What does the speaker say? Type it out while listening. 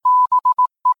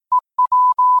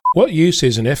What use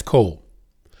is an F-call?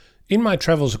 In my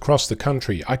travels across the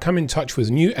country, I come in touch with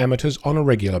new amateurs on a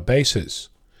regular basis.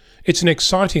 It's an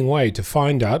exciting way to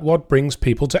find out what brings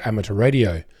people to amateur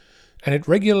radio, and it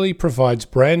regularly provides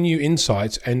brand new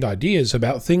insights and ideas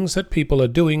about things that people are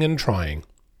doing and trying.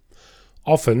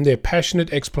 Often their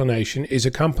passionate explanation is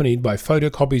accompanied by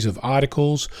photocopies of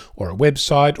articles, or a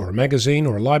website, or a magazine,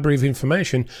 or a library of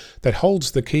information that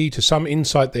holds the key to some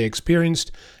insight they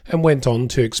experienced and went on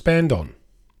to expand on.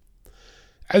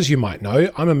 As you might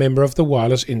know, I'm a member of the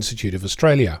Wireless Institute of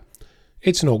Australia.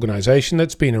 It's an organisation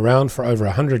that's been around for over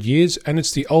 100 years, and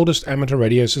it's the oldest amateur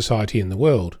radio society in the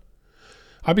world.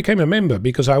 I became a member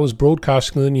because I was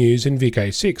broadcasting the news in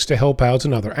VK6 to help out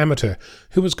another amateur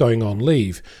who was going on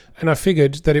leave, and I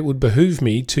figured that it would behoove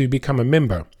me to become a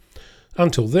member.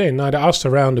 Until then, I'd asked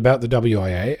around about the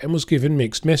WIA and was given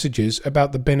mixed messages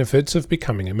about the benefits of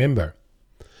becoming a member.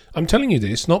 I'm telling you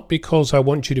this not because I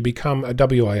want you to become a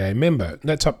WIA member,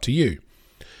 that's up to you.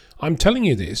 I'm telling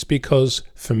you this because,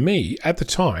 for me, at the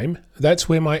time, that's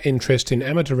where my interest in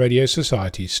amateur radio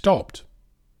society stopped.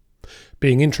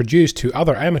 Being introduced to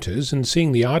other amateurs and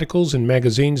seeing the articles and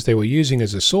magazines they were using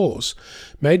as a source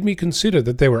made me consider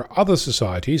that there were other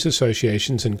societies,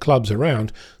 associations and clubs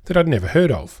around that I'd never heard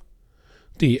of.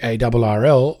 The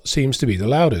ARRL seems to be the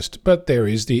loudest, but there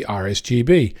is the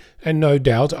RSGB, and no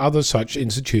doubt other such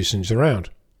institutions around.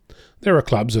 There are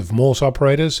clubs of Morse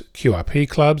operators, QRP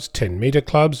clubs, 10-metre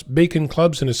clubs, beacon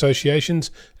clubs and associations,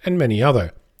 and many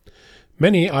other.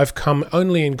 Many I've come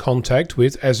only in contact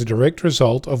with as a direct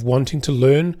result of wanting to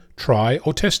learn, try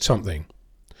or test something.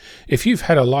 If you've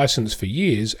had a license for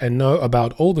years and know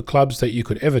about all the clubs that you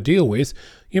could ever deal with,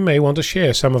 you may want to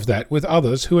share some of that with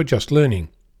others who are just learning.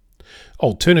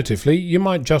 Alternatively, you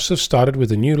might just have started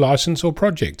with a new license or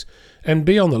project and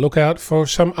be on the lookout for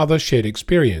some other shared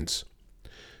experience.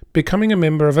 Becoming a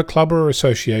member of a club or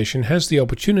association has the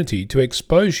opportunity to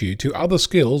expose you to other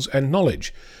skills and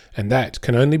knowledge, and that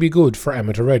can only be good for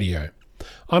amateur radio.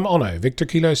 I'm Onno, Victor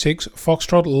Kilo 6,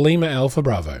 Foxtrot Lima Alpha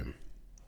Bravo.